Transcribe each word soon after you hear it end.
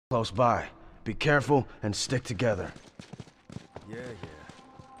close by. Be careful and stick together. Yeah.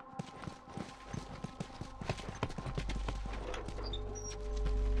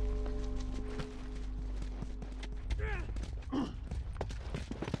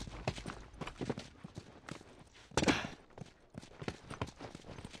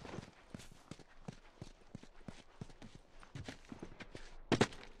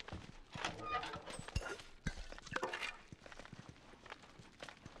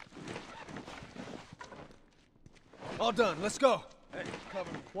 All done, let's go. Hey,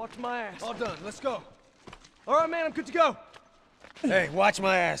 cover me. Watch my ass. All done, let's go. All right, man, I'm good to go. Hey, watch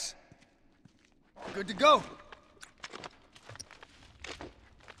my ass. Good to go.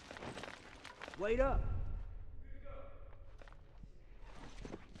 Wait up.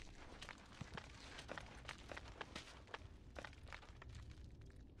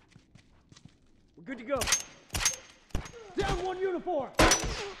 We're good to go. Down one uniform.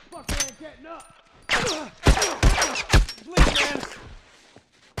 Fucker ain't getting up. Bleed, man.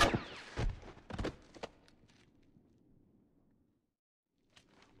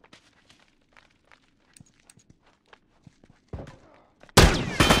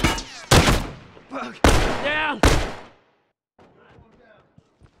 Down.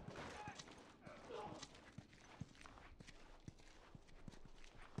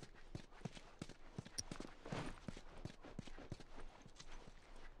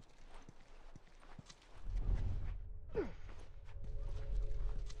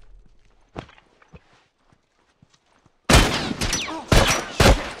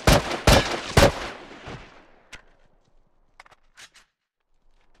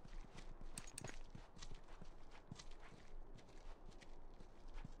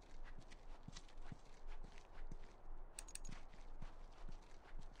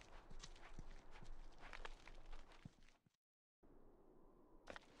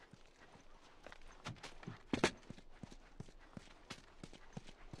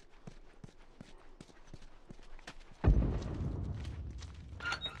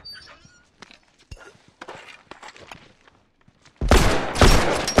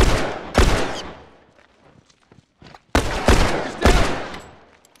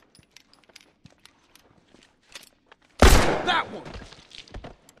 That one!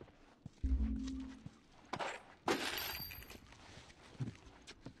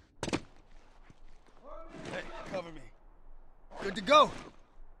 Hey, cover me. Good to go.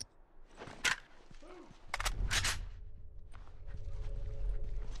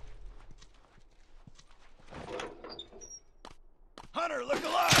 Hunter, look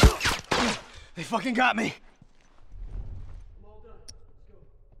alive! They fucking got me!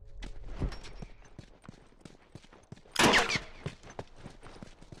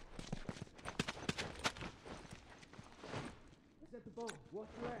 Set the bone. Watch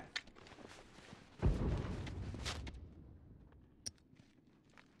your ass.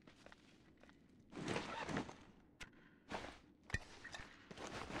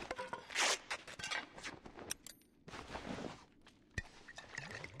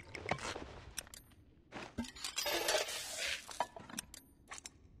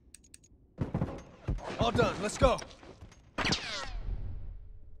 All done, let's go. Shit.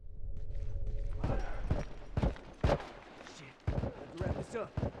 Let's wrap this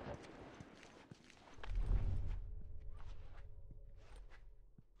up.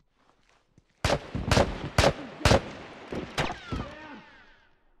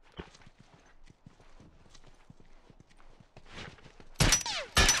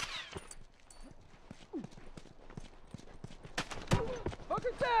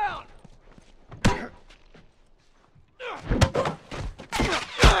 Fucker down!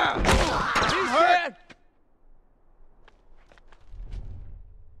 He's dead!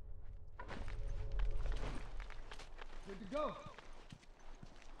 Good to go.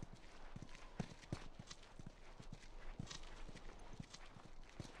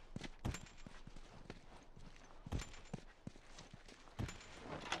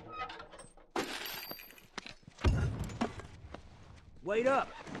 Wait up.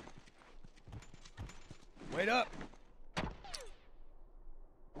 Wait up.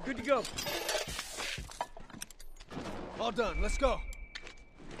 We're good to go. All done, let's go.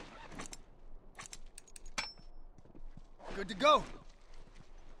 Good to go.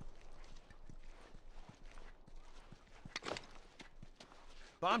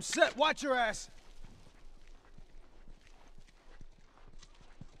 Bomb set, watch your ass.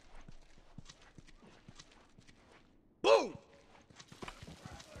 Boom!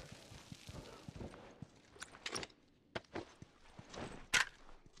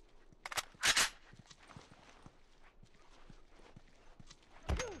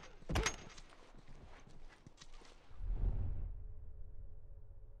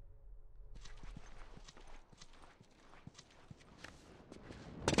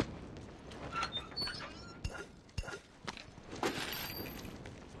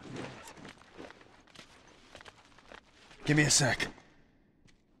 Give me a sec.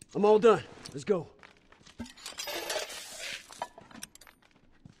 I'm all done. Let's go.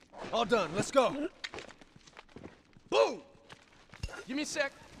 All done, let's go. Boom! Give me a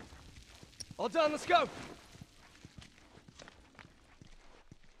sec. All done, let's go.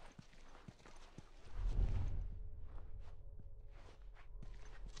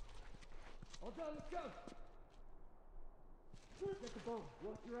 All done, let's go. Get the bone.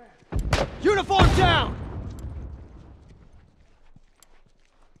 Watch your ass. Uniform down!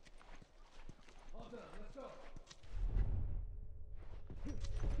 All done, let's go.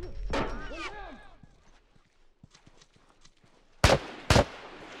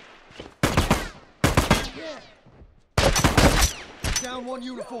 Down one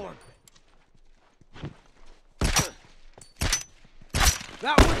uniform.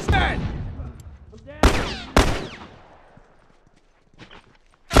 That one's dead! I'm down.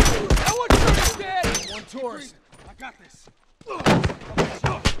 That one's dead! One tourist. I got this. Get your ass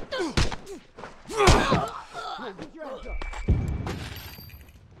up. Let's go.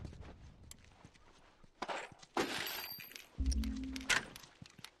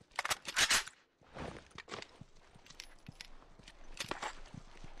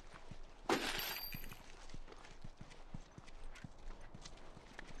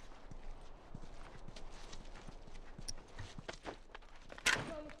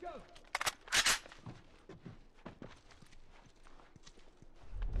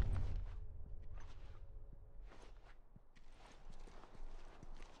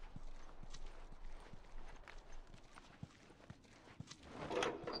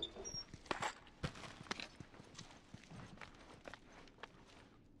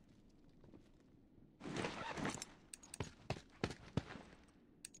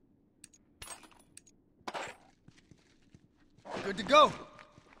 Good to go.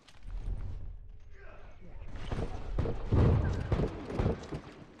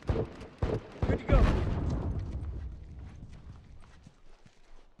 Good to go.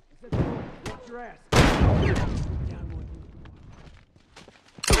 I said, watch your ass. Down one.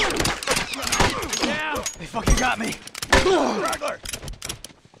 Now! They fucking got me! Straggler!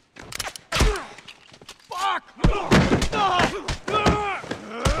 Fuck!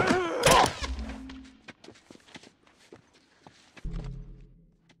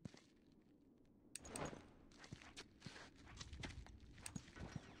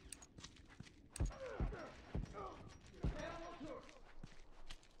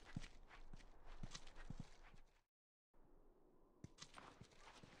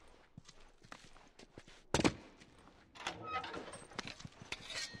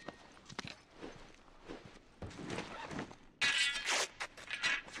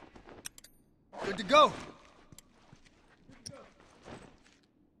 Good to go.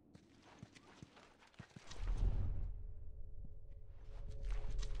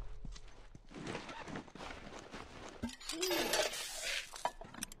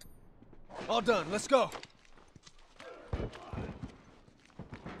 All done, let's go.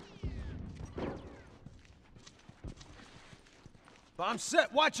 Bomb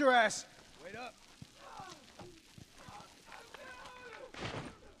set, watch your ass. Wait up.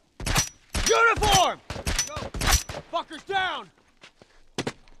 Uniform! Go. Fuckers down!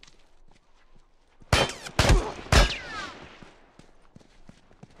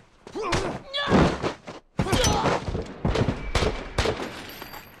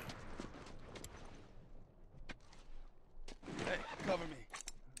 Hey, cover me.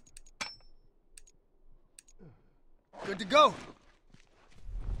 Good to go.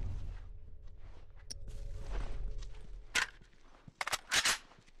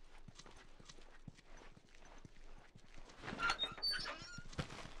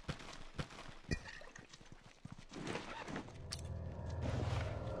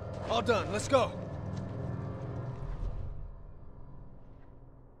 All done, let's go.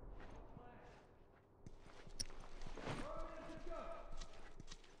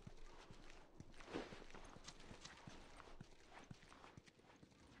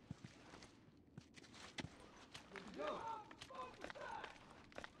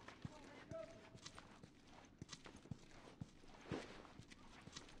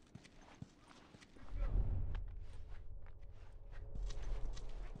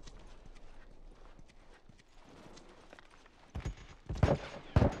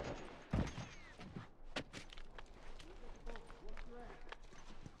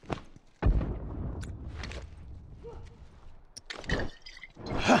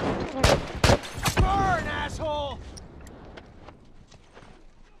 Burn, asshole!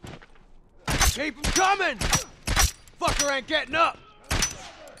 Keep 'em coming! Fucker ain't getting up!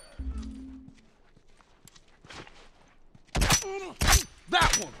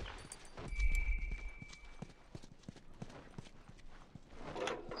 That one!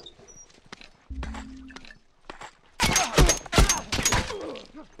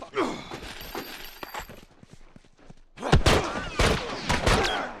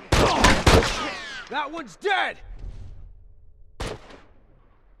 That one's dead!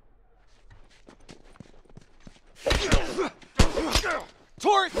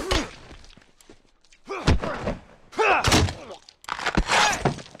 Tori!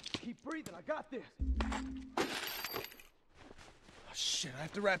 Keep breathing, I got this. Oh, shit, I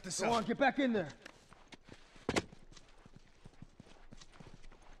have to wrap this Go up. on, get back in there.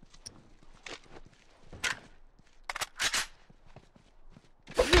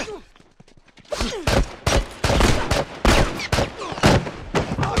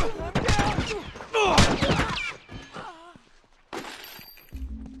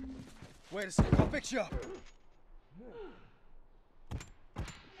 Wait a second, I'll fix you up.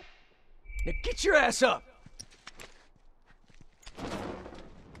 Now get your ass up!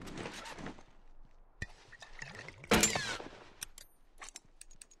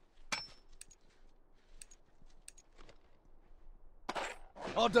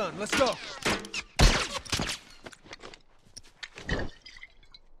 All done, let's go.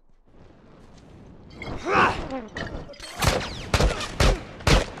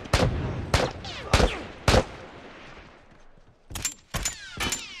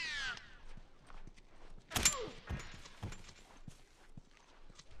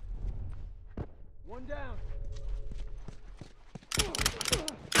 One down.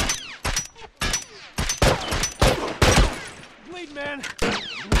 Bleed, man.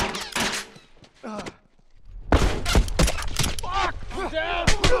 Fuck! Down!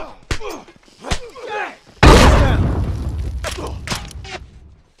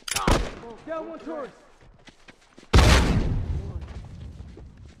 Down one tourist.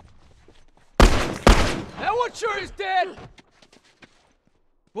 That one sure is dead!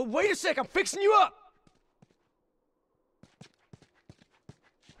 Well, wait a sec, I'm fixing you up!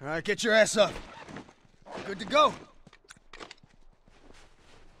 All right, get your ass up. Good to go.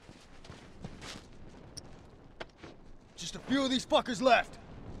 Just a few of these fuckers left.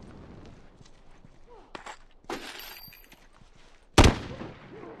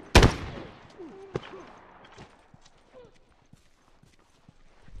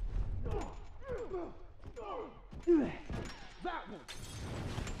 That one.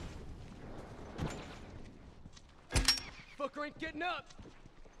 Fucker ain't getting up!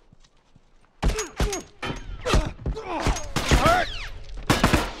 Hurt!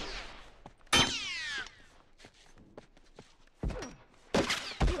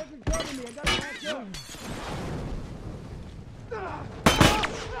 Fucking cover me, I gotta back up.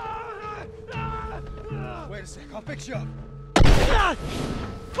 Wait a sec, I'll fix you up.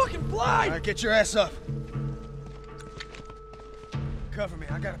 Fucking All blind! right, get your ass up. Cover me,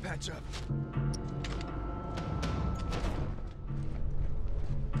 I gotta patch up.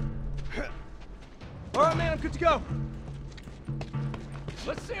 All right, man, I'm good to go.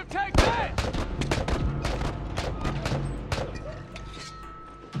 Let's see him take that!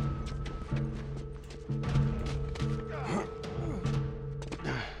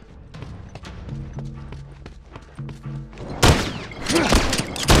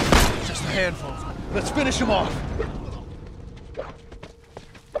 Just a handful. Let's finish them off.